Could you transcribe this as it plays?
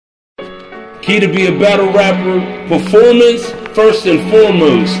Here to be a battle rapper, performance first and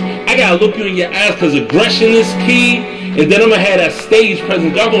foremost. I gotta look you in your eyes because aggression is key. And then I'm gonna have that stage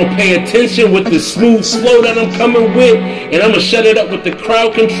presence. Y'all gonna pay attention with the smooth flow that I'm coming with. And I'm gonna shut it up with the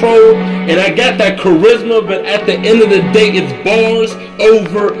crowd control. And I got that charisma, but at the end of the day, it's bars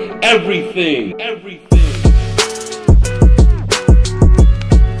over everything. Everything.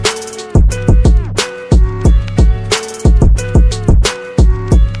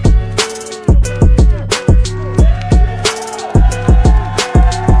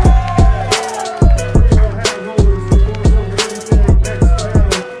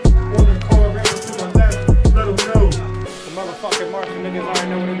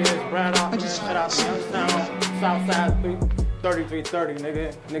 Southside 3330,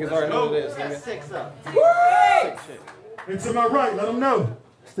 nigga. Niggas already know this, nigga. 6 up. And to my right, let them know.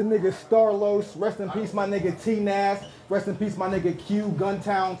 It's the nigga Starlos. Rest in peace, my nigga T-Nas. Rest in peace, my nigga Q.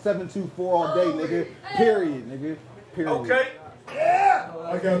 Guntown 724 all day, nigga. Period, nigga. Period. Okay. Yeah.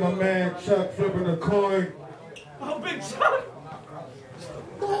 I got my man Chuck flipping a coin. Oh, Big Chuck.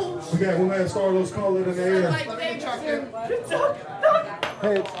 We got Starlos call it in the air. Big Chuck.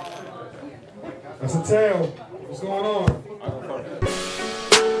 Hey. That's a tail. What's going on?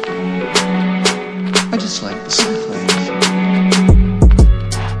 I just like the synthwave.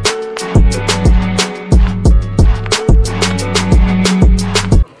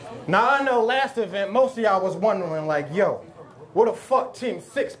 Now I know last event, most of y'all was wondering like, yo, where the fuck Team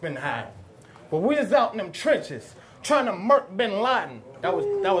 6 been hiding? Well, we was out in them trenches trying to murk Bin Laden. That was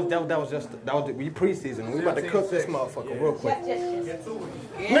we preseason. We about to cook this motherfucker real quick.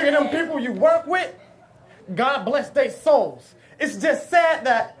 Nigga, them people you work with, God bless their souls. It's just sad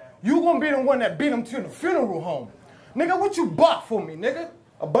that you gonna be the one that beat them to the funeral home. Nigga, what you bought for me, nigga?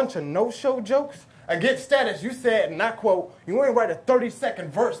 A bunch of no-show jokes? Against status, you said, and I quote, you ain't write a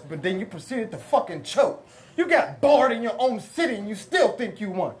 30-second verse, but then you proceeded to fucking choke. You got barred in your own city and you still think you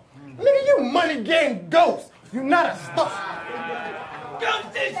won. Nigga, you money game ghost. You not a star.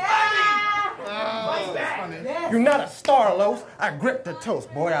 Ghost is funny! You not a Starlos. I grip the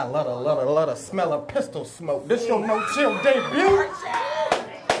toast. Boy, I love to smell a pistol smoke. This your no-chill debut?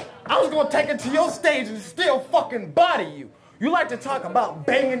 I was gonna take it to your stage and still fucking body you. You like to talk about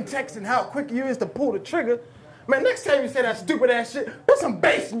banging text and how quick you is to pull the trigger. Man, next time you say that stupid ass shit, put some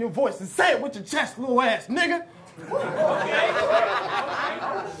bass in your voice and say it with your chest, little ass nigga.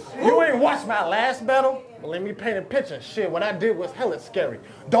 You ain't watched my last battle? Well, let me paint a picture. Shit, what I did was hella scary.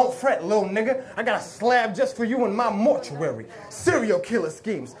 Don't fret, little nigga. I got a slab just for you in my mortuary. Serial killer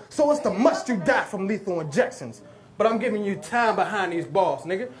schemes. So it's the must you die from lethal injections. But I'm giving you time behind these balls,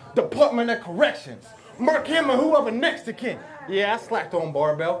 nigga. Department of Corrections. Mark him or whoever next to kin. Yeah, I slacked on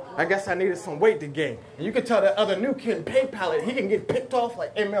barbell. I guess I needed some weight to gain. And you can tell that other new kid PayPal it, he can get picked off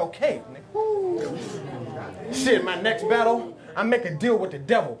like MLK, nigga. Shit, my next battle, I make a deal with the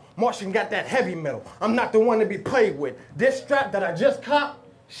devil. Martian got that heavy metal. I'm not the one to be played with. This strap that I just caught,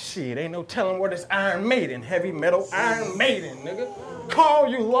 shit, ain't no telling where this Iron Maiden, heavy metal Iron Maiden, nigga. Carl,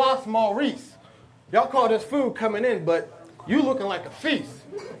 you lost Maurice. Y'all call this food coming in, but you looking like a feast.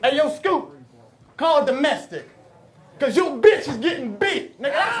 Hey, yo, Scoop, call it domestic. Cause your bitch is getting beat.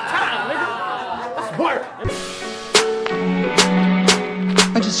 Nigga, that's time, nigga. That's work.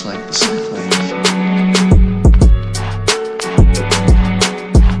 I just like the synthwave.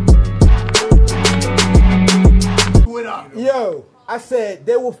 Yo, I said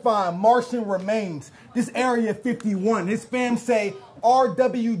they will find Martian remains. This Area 51. His fam say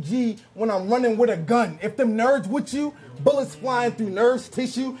RWG when I'm running with a gun. If them nerds with you, bullets flying through nerves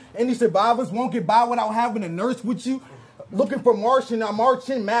tissue. Any survivors won't get by without having a nurse with you. Looking for Martian, I'm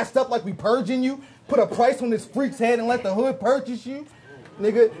marching, masked up like we purging you. Put a price on this freak's head and let the hood purchase you.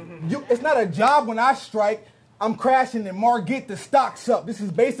 Nigga, it's not a job when I strike. I'm crashing and Mar get the stocks up. This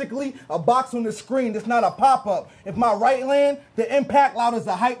is basically a box on the screen. It's not a pop-up. If my right land, the impact loud as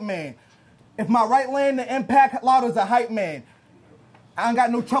a hype man. If my right land, the impact loud as a hype man. I ain't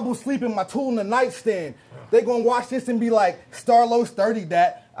got no trouble sleeping, my tool in the nightstand. They gonna watch this and be like, Starlos 30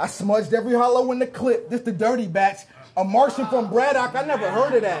 that. I smudged every hollow in the clip. This the dirty batch. A Martian from Braddock, I never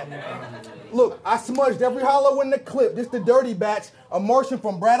heard of that. Look, I smudged every hollow in the clip. This the dirty batch. A Martian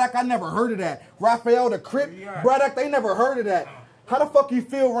from Braddock, I never heard of that. Raphael the Crip, Braddock, they never heard of that. How the fuck you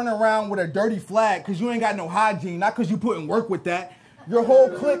feel running around with a dirty flag? Cause you ain't got no hygiene, not cause you putting work with that. Your whole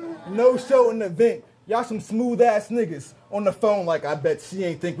clique, no show in the event. Y'all some smooth ass niggas on the phone like, I bet she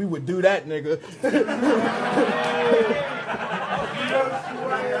ain't think we would do that, nigga.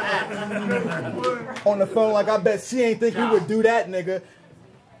 On the phone like, I bet she ain't think we would do that, nigga.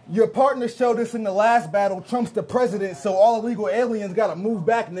 Your partner showed us in the last battle, Trump's the president, so all illegal aliens gotta move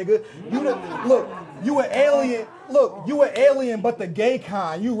back, nigga. You an alien. Look, you an alien, but the gay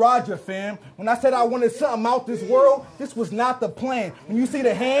kind. You Roger, fam. When I said I wanted something out this world, this was not the plan. When you see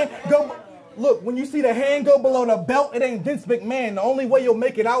the hand go... Look, when you see the hand go below the belt, it ain't Vince McMahon. The only way you'll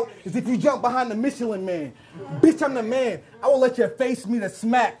make it out is if you jump behind the Michelin Man. Bitch, I'm the man. I will let your face meet a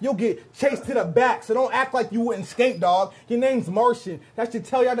smack. You'll get chased to the back, so don't act like you wouldn't skate, dog. Your name's Martian. That should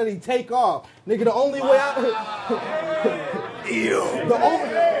tell y'all that he take off. Nigga, the only way I...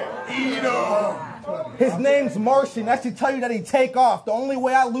 His name's Martian. That should tell you that he take off. The only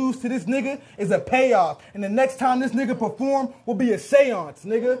way I lose to this nigga is a payoff. And the next time this nigga perform will be a seance,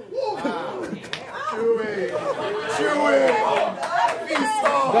 nigga. Chew it.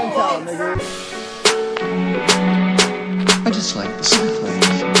 Gun time, nigga. I just like the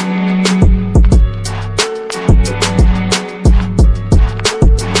simplicity.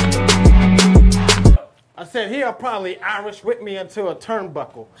 I said he'll probably Irish whip me into a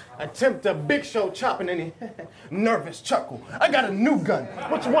turnbuckle. Attempt a big show chopping and he nervous chuckle. I got a new gun.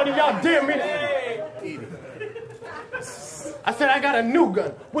 Which one of y'all dare me to eat it? I said I got a new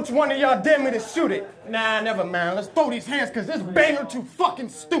gun. Which one of y'all dare me to shoot it? Nah, never mind. Let's throw these hands because this banger too fucking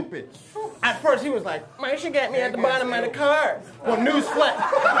stupid. At first he was like, man, you should get me at the bottom of the car. Well, newsflash.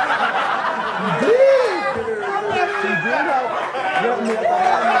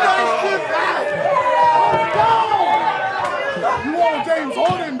 You want James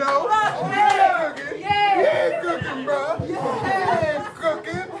Harden, though? Yeah, cooking, bro. Yeah,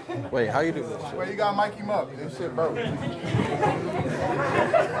 cooking. Wait, how you do this? Well, you gotta mic him up. This shit broke. Get him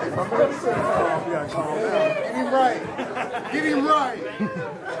right.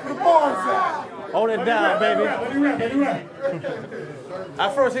 Where the bars at? Hold it down, baby.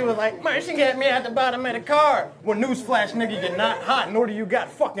 At first he was like, man, you should get me at the bottom of the car. Well, newsflash, nigga, you're not hot, nor do you got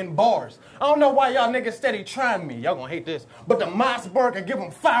fucking bars. I don't know why y'all niggas steady trying me. Y'all gonna hate this. But the Mossberg can give him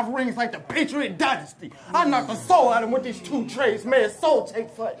 5 rings like the Patriot Dynasty. I knocked the soul out of him with these 2 trays, made his soul take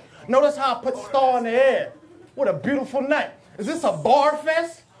flight. Notice how I put star in the air. What a beautiful night. Is this a bar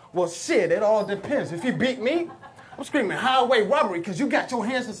fest? Well, shit, it all depends. If you beat me, I'm screaming highway robbery because you got your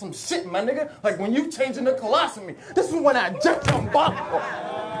hands in some shit, my nigga. Like when you changing the colostomy. This is when I jerk your bottom.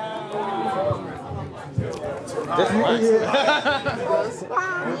 This is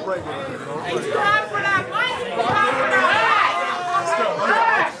Hey, too hot for that mic. Too hot for that mic.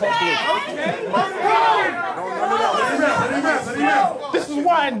 This is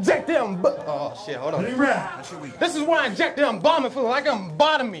why I inject them. Oh shit, hold on. This is why I inject them bombing feeling like I'm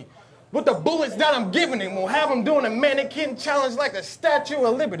bottoming. With the bullets that I'm giving him, we'll have him doing a mannequin challenge like the Statue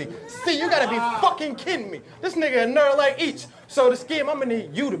of Liberty. See, you gotta be fucking kidding me. This nigga a nerd like each. So the scheme, I'm gonna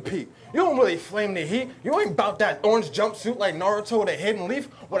need you to peek. You don't really flame the heat. You ain't about that orange jumpsuit like Naruto with a hidden leaf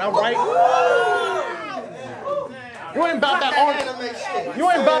when I'm right. You ain't about that orange. You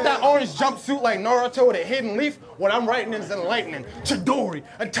ain't about that orange jumpsuit like Naruto with a hidden leaf when I'm writing is enlightening. Chidori,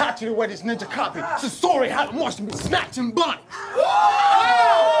 Itachi the way this ninja copy. Sasori how to watch me snatch and blunt.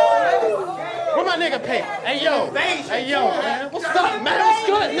 Where my nigga pay? Hey yo, man. What's up, man? What's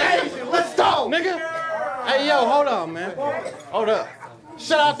good, man? Let's go, nigga. Hey yo, hold on, man. Hold up.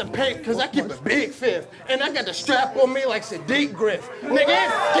 Shout out to Pink, cause I keep a big fifth. And I got the strap on me like Sadiq Griff. Nigga,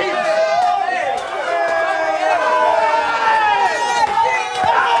 it's deep.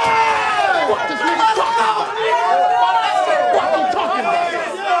 What this nigga talking about? What you talking about?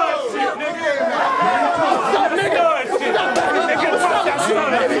 What's up, nigga?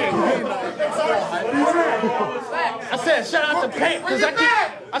 I said shout out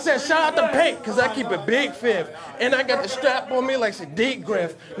to Pink cause I keep a big fifth. And I got the strap on me like Sadiq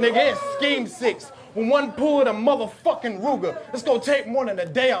Griff. Nigga, it's Scheme 6. When one pull of the motherfucking Ruger, it's gonna take more than a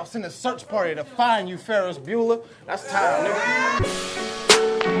day off in the search party to find you, Ferris Bueller. That's time, nigga.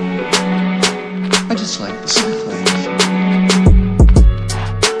 I just like the simplicity.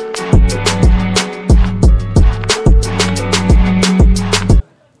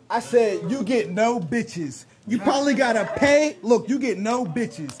 I said, you get no bitches. You probably gotta pay. Look, you get no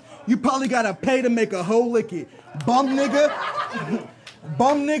bitches. You probably gotta pay to make a whole lick it. Bum nigga.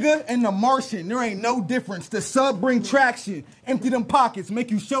 Bum nigga and the Martian. There ain't no difference. The sub bring traction. Empty them pockets. Make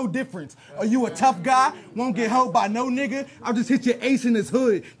you show difference. Are you a tough guy? Won't get held by no nigga? I'll just hit your ace in his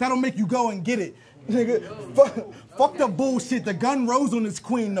hood. That'll make you go and get it. Nigga, fuck the bullshit. The gun rose on his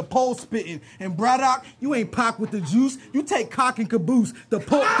queen, the pole spitting. And Braddock, you ain't Pac with the juice. You take cock and caboose, the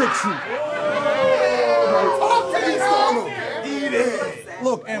Pulp Fiction. Eat it.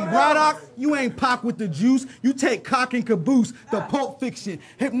 Look, and Braddock, you ain't Pac with the juice. You take cock and caboose, the Pulp Fiction.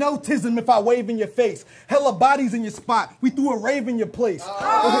 Hypnotism if I wave in your face. Hella bodies in your spot. We threw a rave in your place.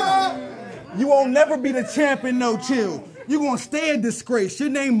 You won't never be the champ in no chill. You gonna stay a disgrace. Your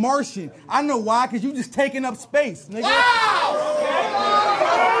name Martian. I know why, cause you just taking up space, nigga.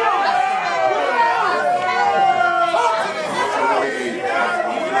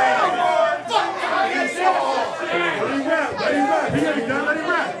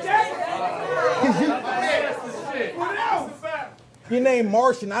 Your name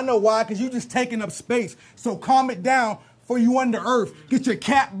Martian. I know why, cause you just taking up space. So calm it down for you under earth. Get your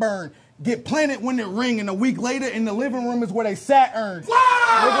cap burned. Get planted when it ring, and a week later in the living room is where they Saturn.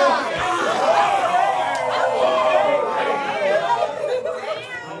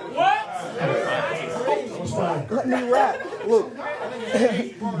 Let me rap. Look,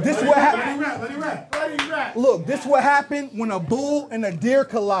 this what happened. Let him rap. Look, this what happened when a bull and a deer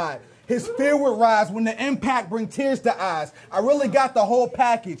collide. His fear would rise when the impact bring tears to eyes. I really got the whole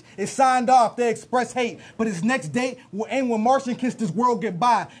package. It's signed off, they express hate. But his next date will end when Martian kissed this world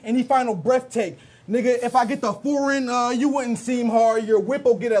goodbye. Any final breath take. Nigga, if I get the foreign, you wouldn't seem hard. Your whip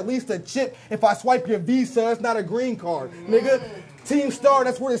will get at least a chip. If I swipe your visa, it's not a green card. Nigga, Team Star,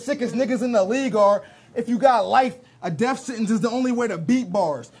 that's where the sickest niggas in the league are. If you got life, a death sentence is the only way to beat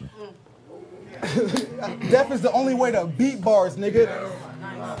bars. Death is the only way to beat bars, nigga.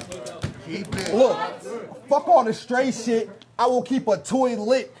 Look, fuck all the stray shit. I will keep a toy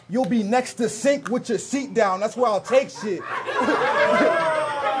lit. You'll be next to sink with your seat down. That's where I'll take shit.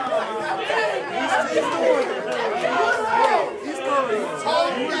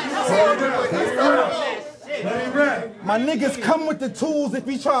 My niggas come with the tools if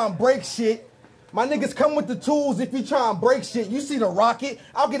you try and break shit. My niggas come with the tools if you try and break shit. You see the rocket?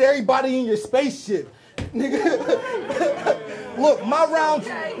 I'll get everybody in your spaceship. Nigga. Look, my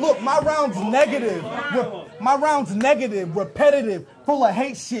rounds negative. My rounds negative, repetitive, full of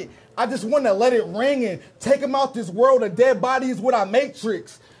hate shit. I just want to let it ring and take them out this world. A dead body is what I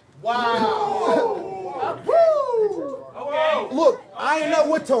matrix. Wow. Look, I ain't know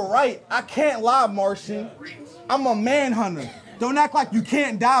what to write. I can't lie, Martian. I'm a manhunter. Don't act like you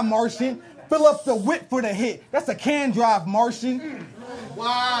can't die, Martian. Fill up the whip for the hit. That's a can drive, Martian.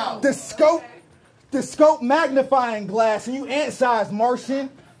 Wow. The scope magnifying glass, and you ant-sized, Martian.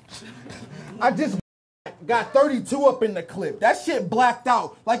 I just got 32 up in the clip. That shit blacked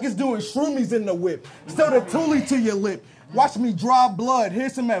out like it's doing shroomies in the whip. Still the toolie to your lip. Watch me draw blood.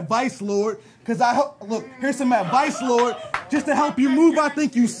 Here's some advice, Lord. Here's some advice, Lord. Just to help you move, I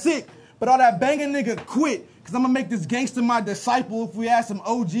think you sick. But all that banging nigga quit. Cause I'm gonna make this gangster my disciple. If we ask some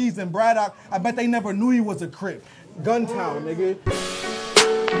OGs in Braddock, I bet they never knew he was a Crip. Guntown, nigga.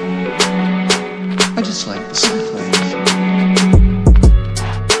 I just like the cycling.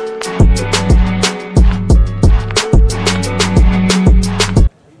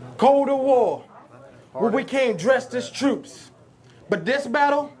 Cold War, where we came dressed as troops. But this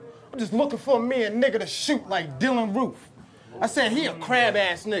battle, I'm just looking for me a nigga to shoot like Dylan Roof. I said he a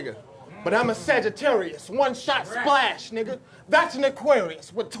crab-ass nigga, but I'm a Sagittarius, one-shot splash, nigga. That's an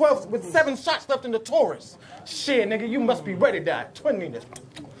Aquarius with 7 shots left in the Taurus. Shit, nigga, you must be ready to die. Twinniness.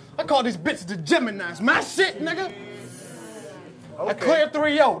 I call these bitches the Geminis. My shit, nigga. Okay. I clear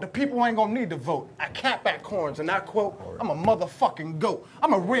 3-0. The people ain't gonna need to vote. I cap at corns, and I quote, I'm a motherfucking goat.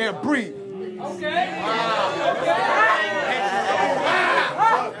 I'm a rare breed. Okay.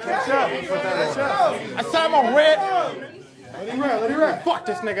 I said I'm a rare. Let me rap. Fuck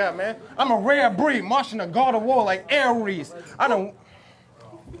this nigga up, man. I'm a rare breed, marching the God of War like Ares. I done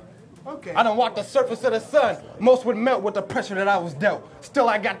walked the surface of the sun. Most would melt with the pressure that I was dealt. Still,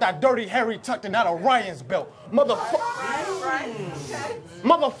 I got that dirty Harry tucked in that Orion's belt. Motherfucker,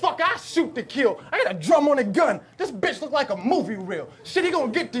 I shoot to kill. I got a drum on a gun. This bitch look like a movie reel. Shit, he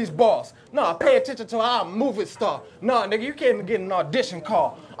gonna get these balls. Nah, pay attention to how I'm a movie star. Nah, nigga, you can't even get an audition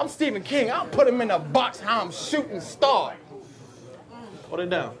call. I'm Stephen King. I'll put him in a box how I'm shooting star. Hold it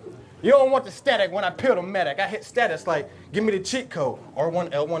down. You don't want the static when I peel the medic. I hit status like, give me the cheat code.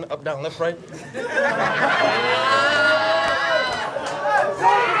 R1, L1, up, down, left, right.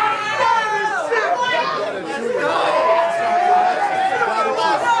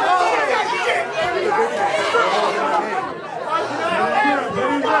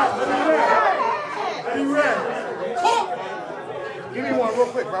 Give me one real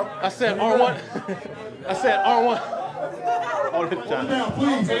quick, bro. I said R1. I said R1. Hold it down.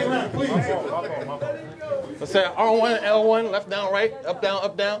 Please. I said R1, L1, left, down, right, up, down,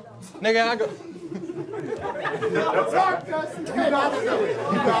 up, down. Nigga, I go. You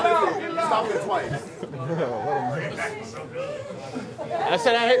got it. Stop it twice. I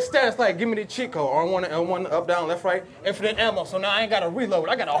said I hit status like, give me the cheat code. R1, up, down, left, right, infinite ammo. So now I ain't got to reload.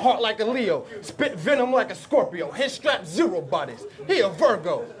 I got a heart like a Leo, spit venom like a Scorpio, hit strap 0 bodies. He a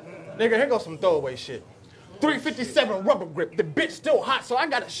Virgo. Nigga, here goes some throwaway shit. 357 rubber grip. The bitch still hot, so I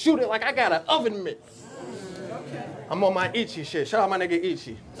got to shoot it like I got an oven mitt. I'm on my Ichi shit. Shout out my nigga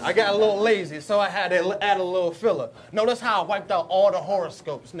Ichi. I got a little lazy, so I had to add a little filler. Notice how I wiped out all the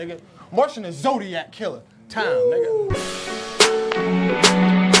horoscopes, nigga. Martian is Zodiac killer. Time, nigga.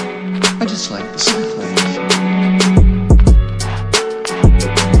 I just like the cycling.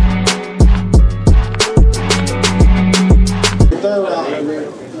 Third round,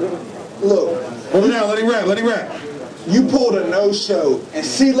 nigga. Look. Hold it down, let it rap. You pulled a no-show, and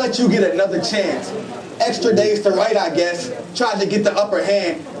C let you get another chance. Extra days to write, I guess. Tried to get the upper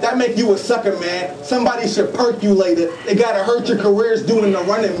hand. That make you a sucker, man. Somebody should percolate it. They gotta hurt your careers doing the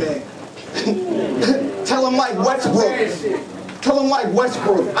running man. Tell him like Westbrook. Tell him like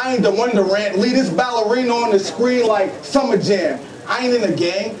Westbrook. I ain't the one to rant. Leave this ballerina on the screen like Summer Jam. I ain't in the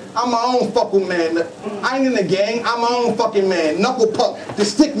gang. I'm my own fucking man. I ain't in the gang. I'm my own fucking man. Knuckle puck. The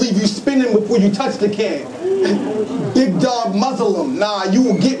stick leave you spinning before you touch the can. Big dog muzzle him. Nah, you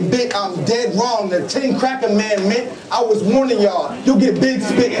will get bit. I'm dead wrong. The 10 cracker man meant I was warning y'all. You'll get big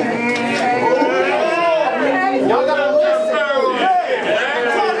spitting. Y'all gotta listen.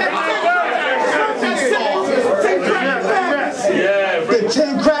 The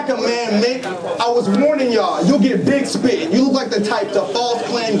 10 cracker man meant I was warning y'all. You'll get big spitting. You look like the type to false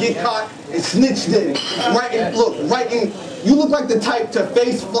claim, get caught, and snitched in. You look like the type to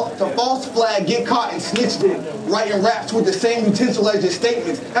false flag, get caught, and snitched in. Writing raps with the same utensil as your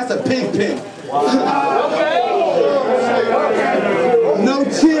statements. That's a pig pen. No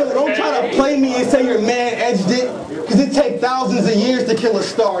chill. Don't try to play me and say your man edged it. Because it takes thousands of years to kill a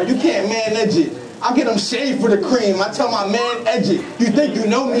star. You can't man edge it. I get them shaved for the cream. I tell my man edge it. You think you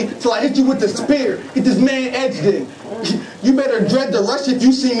know me till I hit you with the spear. Get this man edged in. You better dread the rush if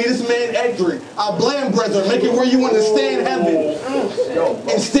you see me, this man edging. I'll blame brethren, make it where you understand heaven.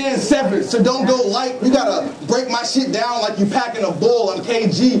 And stand severed, so don't go light. You gotta break my shit down like you packing a bull. I'm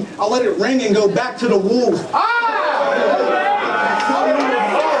KG. I'll let it ring and go back to the wolves.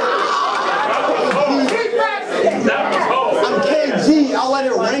 I'm KG, I'll let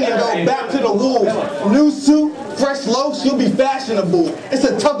it ring and go back to the wolves. New suit, fresh loafs, you'll be fashionable. It's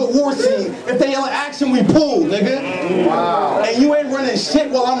a tug of war scene. If they yell at action, we pull, nigga. Wow. And you ain't running shit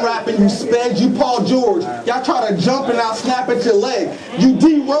while I'm rapping, you sped. You Paul George. Y'all try to jump and I'll snap at your leg. You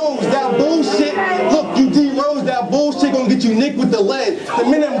D-Rose, that bullshit. Look, you D-Rose, that bullshit gonna get you nicked with the lead. The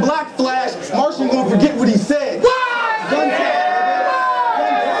Men in Black flash, Martian gonna forget what he said.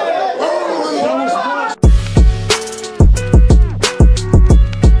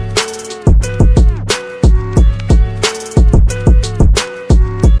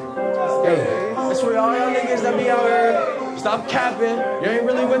 Stop capping, you ain't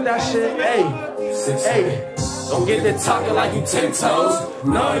really with that shit. Hey, don't get to talking like you 10 toes.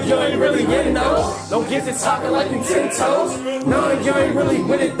 No, you ain't really in though. Don't get to talking like you 10 toes. No, you ain't really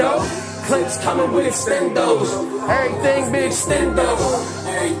with it though. Clips coming with extendos. Everything be extendo.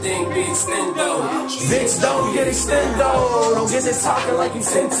 Everything be extendo. Bitch, don't get extendo. Don't get to talking like you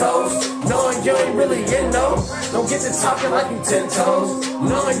 10 toes. No, you ain't really in though. Don't get to talking like you 10 toes.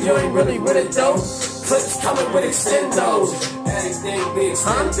 No, you ain't really with it though. Clips coming with extendos. Everything be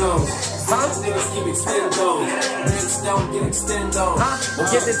extendos. Niggas keep extendos. Bitch, don't get extendos.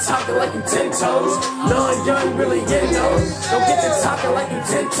 Don't get to talking like you 10 toes. No, you ain't really in though. Don't get to talking like you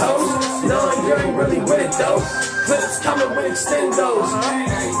 10 toes. No, you ain't really with it though. Clips coming with extendos.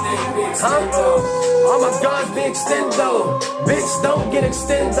 Everything be extendos. All my guns be extendo. Bitch, don't get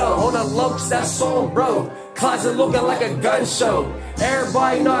extendo. On the lopes, that's on bro. Closet looking like a gun show.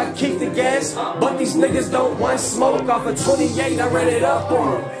 Everybody know I keep the gas, but these niggas don't want smoke. Off of 28, I read it up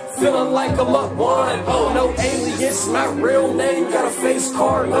on them. Feeling like I'm up one. Oh, no alias, my real name. Got a face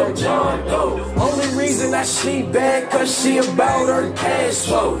card, no John Doe. Only reason that she bad, cause she about her cash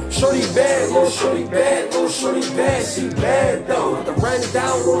flow. Shorty bad, little shorty bad, little shorty bad. She bad though. The run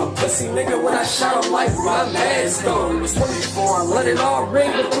down on a pussy nigga when I shot him like my mask though. It was 24, let it all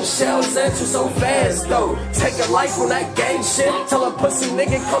ring with them shells answer so fast though. Take a life on that gang shit. Tell a pussy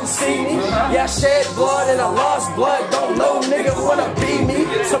nigga come see me. Yeah, I shed blood and I lost blood. Don't know nigga wanna be me.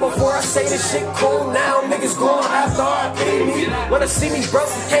 So before I say this shit cool now, niggas gon' have to RP me. Wanna see me broke,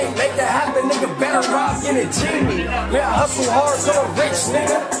 you can't make that happen, nigga. Better rob in a genie. Yeah, I hustle hard, so I'm rich,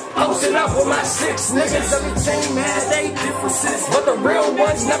 nigga. Posting up with my 6 niggas. Every team had 8 differences, but the real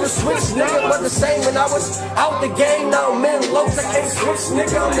ones never switch, nigga. But the same when I was out the game, now I'm in lows, I can't switch,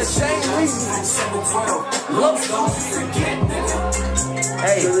 nigga. I'm the same reason. 712, lows, don't forget, nigga.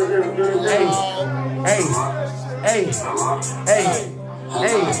 hey, hey, hey, hey, hey,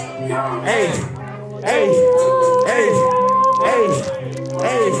 hey, hey, hey, hey,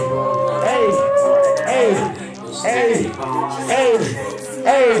 hey, hey, hey, hey,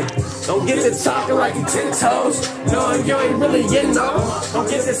 hey. Don't get to talking like you 10 toes. No, you ain't really getting no. Don't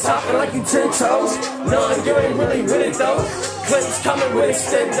get to talking like you 10 toes. No, you ain't really with it though. Clips coming with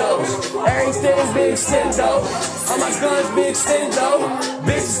extendos. Everything's been extendo. All my guns be extendo.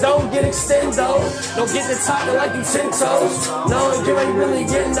 Bitches don't get extendo. Don't get to talking like you 10 toes. No, you ain't really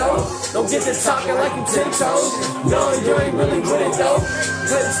getting no. Don't get to talking like you 10 toes. No, you ain't really with it though.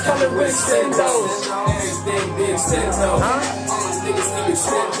 Clips coming with extendos. Everything be extendo. Huh?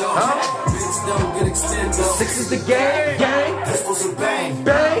 Huh? Six is the gang, bang,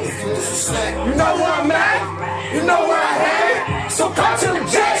 bang. You know where I'm at, you know where I hang. So come to the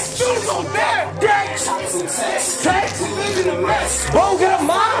jets, shoot on that, text, won't get a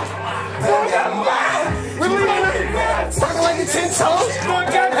mile, really talking like the 10 toes.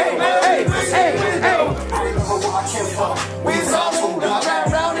 Hey, hey, hey, hey. We's all moving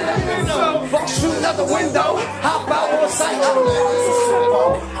around in the window. Fuck shooting out the window. Hop out on sight.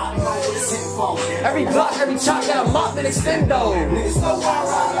 Every block, every chop got a mop and extendo.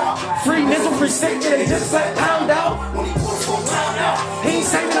 Free nickel, free stick, they just let pound out. He ain't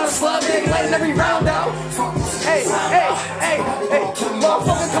saving on a slug, they ain't letting every round out. Hey, hey, hey, hey,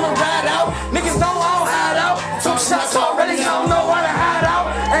 motherfucker coming right out. Niggas know I don't hide out. Took shots already, I don't know why to hide out.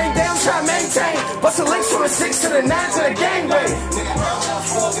 Every day I'm trying to maintain. Bust a link from the 6 to the 9 to the gangbang.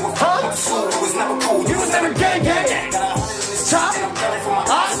 Huh? You was never gang. Chop,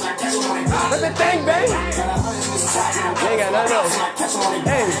 let the thing bang. They got nothing else.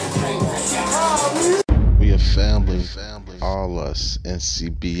 Hey. We a family, all us.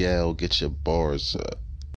 NCBL, get your bars up.